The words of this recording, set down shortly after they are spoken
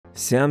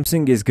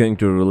Samsung is going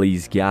to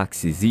release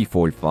Galaxy Z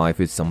Fold 5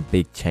 with some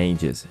big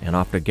changes, and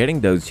after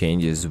getting those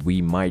changes,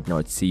 we might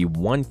not see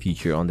one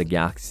feature on the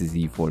Galaxy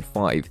Z Fold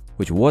 5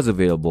 which was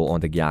available on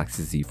the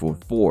Galaxy Z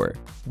Fold 4.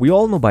 We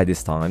all know by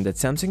this time that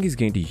Samsung is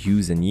going to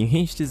use a new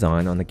hinge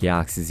design on the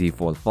Galaxy Z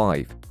Fold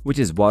 5, which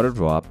is water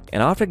drop,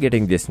 and after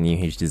getting this new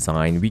hinge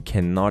design, we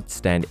cannot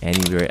stand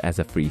anywhere as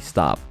a free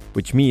stop,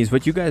 which means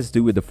what you guys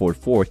do with the Fold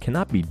 4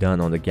 cannot be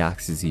done on the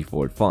Galaxy Z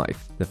Fold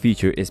 5. The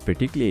feature is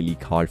particularly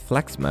called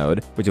Flex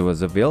Mode, which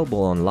was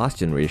available on last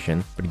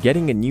generation, but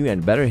getting a new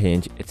and better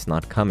hinge, it's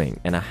not coming,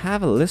 and I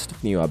have a list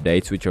of new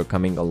updates which are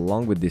coming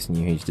along with this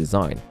new hinge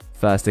design.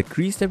 First, the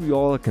crease that we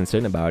all are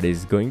concerned about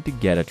is going to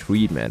get a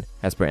treatment.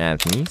 As per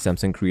Anthony,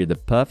 Samsung created the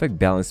perfect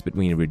balance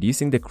between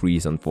reducing the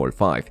crease on Fold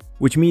 5,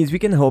 which means we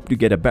can hope to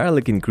get a better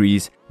looking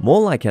crease, more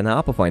like an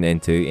Alpine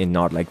N2 and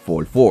not like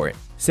Fold 4.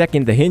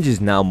 Second, the hinge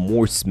is now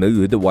more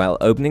smooth while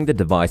opening the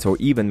device or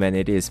even when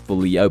it is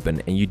fully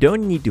open, and you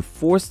don't need to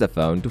force the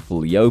phone to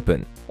fully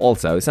open.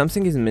 Also,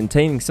 Samsung is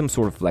maintaining some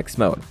sort of flex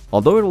mode,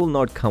 although it will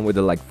not come with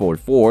a like Fold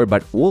 4,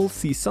 but we'll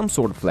see some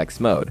sort of flex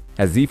mode,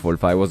 as Z Fold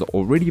 5 was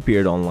already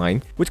appeared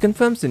online, which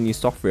confirms the new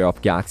software of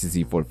Galaxy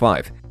Z Fold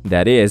 5.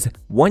 That is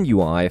One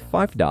UI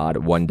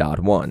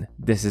 5.1.1.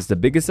 This is the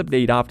biggest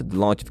update after the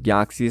launch of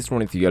Galaxy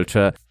S23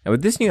 Ultra, and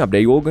with this new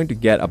update, we're going to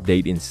get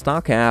update in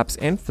stock apps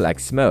and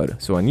flex mode.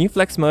 So a new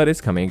flex mode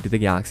is coming to the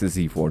Galaxy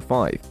Z Fold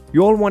 5. We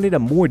all wanted a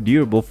more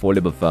durable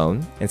foldable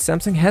phone, and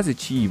Samsung has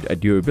achieved a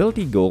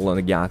durability goal on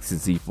the Galaxy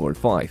Z Fold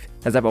 5.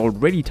 As I've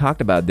already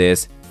talked about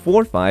this,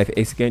 Fold 5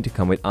 is going to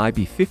come with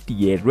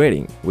IP58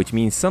 rating, which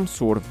means some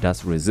sort of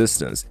dust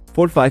resistance.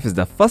 Fold 5 is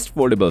the first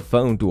foldable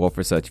phone to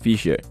offer such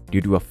feature.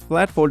 Due to a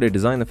flat folded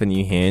design of a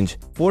new hinge,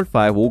 Fold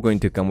 5 will going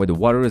to come with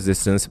water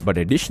resistance, but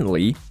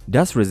additionally,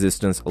 dust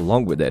resistance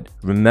along with it.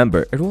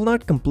 Remember, it will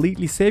not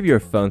completely save your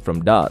phone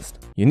from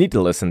dust. You need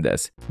to listen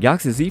this.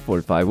 Galaxy Z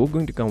Fold 5 will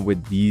going to come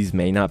with these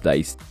main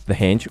updates. The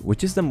hinge,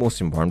 which is the most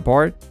important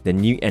part, the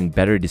new and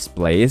better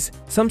displays.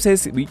 Some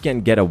says we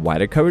can get a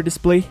wider cover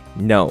display.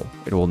 No,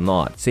 it will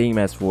not. Same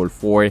as Fold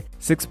 4,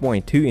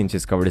 6.2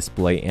 inches cover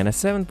display and a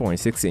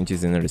 7.6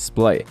 inches inner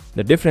display.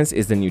 The difference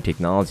is the new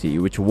technology,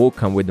 which will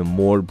come with a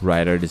more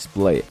brighter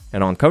display.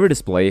 And on cover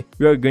display,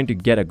 we are going to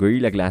get a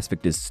Gorilla Glass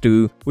Victus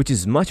 2, which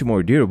is much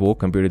more durable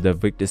compared to the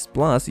Victus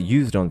Plus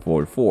used on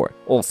Fold 4.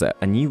 Also,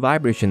 a new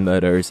vibration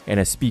motors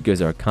and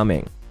speakers are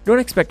coming. Don't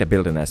expect a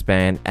built-in S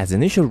Pen, as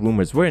initial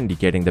rumors were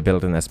indicating the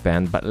built-in S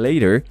Pen, but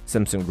later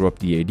Samsung dropped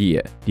the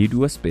idea due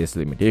to a space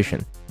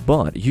limitation.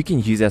 But you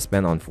can use S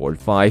Pen on Fold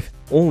 5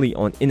 only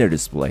on inner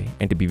display,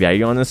 and to be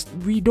very honest,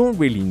 we don't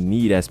really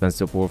need S Pen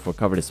support for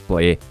cover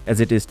display as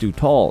it is too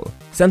tall.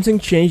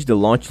 Samsung changed the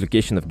launch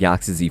location of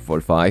Galaxy Z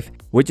Fold 5,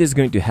 which is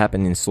going to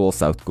happen in Seoul,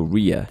 South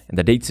Korea, and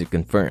the dates are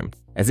confirmed.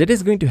 As it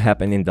is going to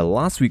happen in the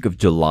last week of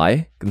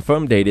July,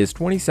 confirmed date is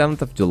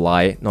 27th of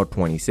July, not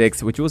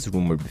 26th, which was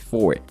rumored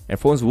before, and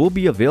phones will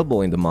be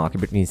available in the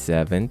market between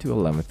 7th to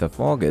 11th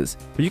of August,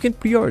 but you can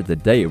pre-order the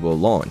day it will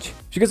launch.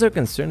 If you guys are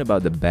concerned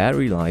about the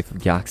battery life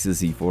of Galaxy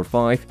Z Fold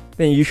 5,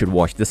 then you should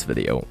watch this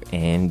video,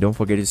 and don't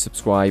forget to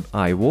subscribe.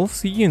 I will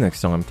see you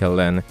next time. Till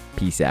then,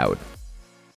 peace out.